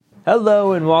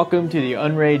Hello and welcome to the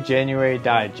Unraid January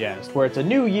Digest, where it's a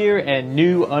new year and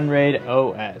new Unraid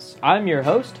OS. I'm your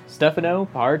host, Stefano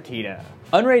Partita.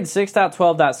 Unraid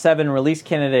 6.12.7 Release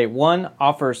Candidate 1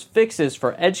 offers fixes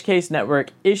for edge case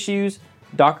network issues,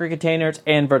 Docker containers,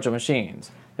 and virtual machines.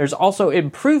 There's also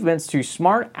improvements to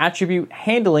smart attribute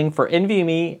handling for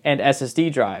NVMe and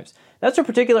SSD drives. That's a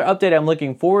particular update I'm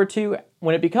looking forward to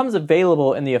when it becomes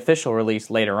available in the official release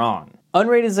later on.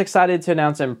 Unraid is excited to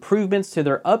announce improvements to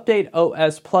their Update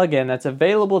OS plugin that's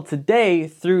available today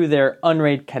through their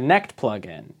Unraid Connect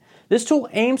plugin. This tool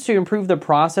aims to improve the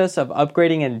process of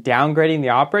upgrading and downgrading the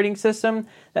operating system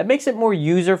that makes it more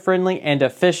user-friendly and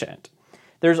efficient.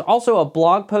 There's also a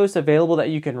blog post available that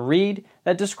you can read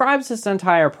that describes this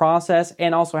entire process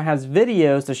and also has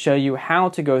videos to show you how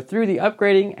to go through the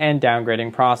upgrading and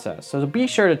downgrading process, so be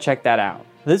sure to check that out.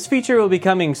 This feature will be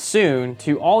coming soon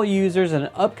to all users in an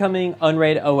upcoming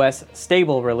Unraid OS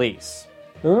stable release.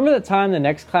 Remember the time the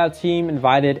Nextcloud team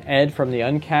invited Ed from the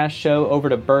Uncast show over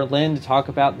to Berlin to talk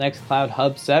about Nextcloud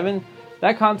Hub 7?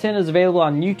 That content is available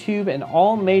on YouTube and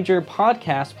all major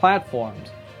podcast platforms.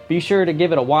 Be sure to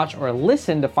give it a watch or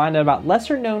listen to find out about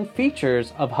lesser known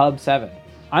features of Hub 7.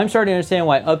 I'm starting to understand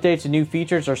why updates and new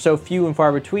features are so few and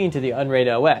far between to the Unraid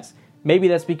OS. Maybe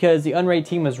that's because the Unraid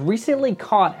team was recently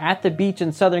caught at the beach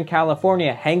in Southern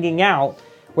California hanging out,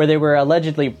 where they were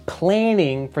allegedly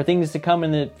planning for things to come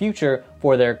in the future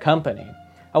for their company.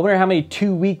 I wonder how many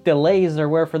 2-week delays there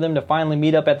were for them to finally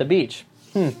meet up at the beach.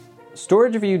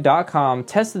 StorageReview.com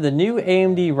tested the new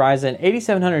AMD Ryzen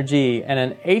 8700G and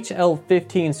an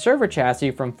HL15 server chassis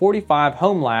from 45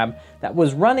 Home Lab that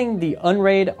was running the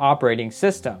Unraid operating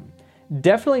system.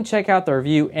 Definitely check out the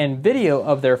review and video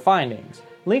of their findings.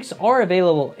 Links are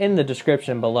available in the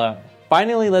description below.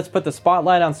 Finally, let's put the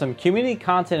spotlight on some community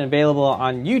content available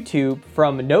on YouTube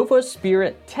from Nova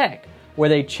Spirit Tech, where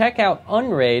they check out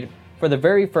Unraid for the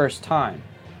very first time.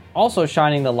 Also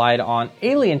shining the light on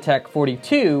Alien Tech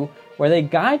 42, where they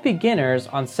guide beginners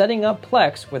on setting up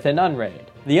Plex within Unraid.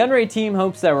 The Unraid team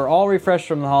hopes that we're all refreshed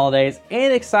from the holidays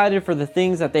and excited for the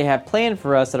things that they have planned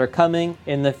for us that are coming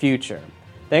in the future.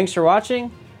 Thanks for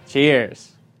watching.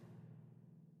 Cheers.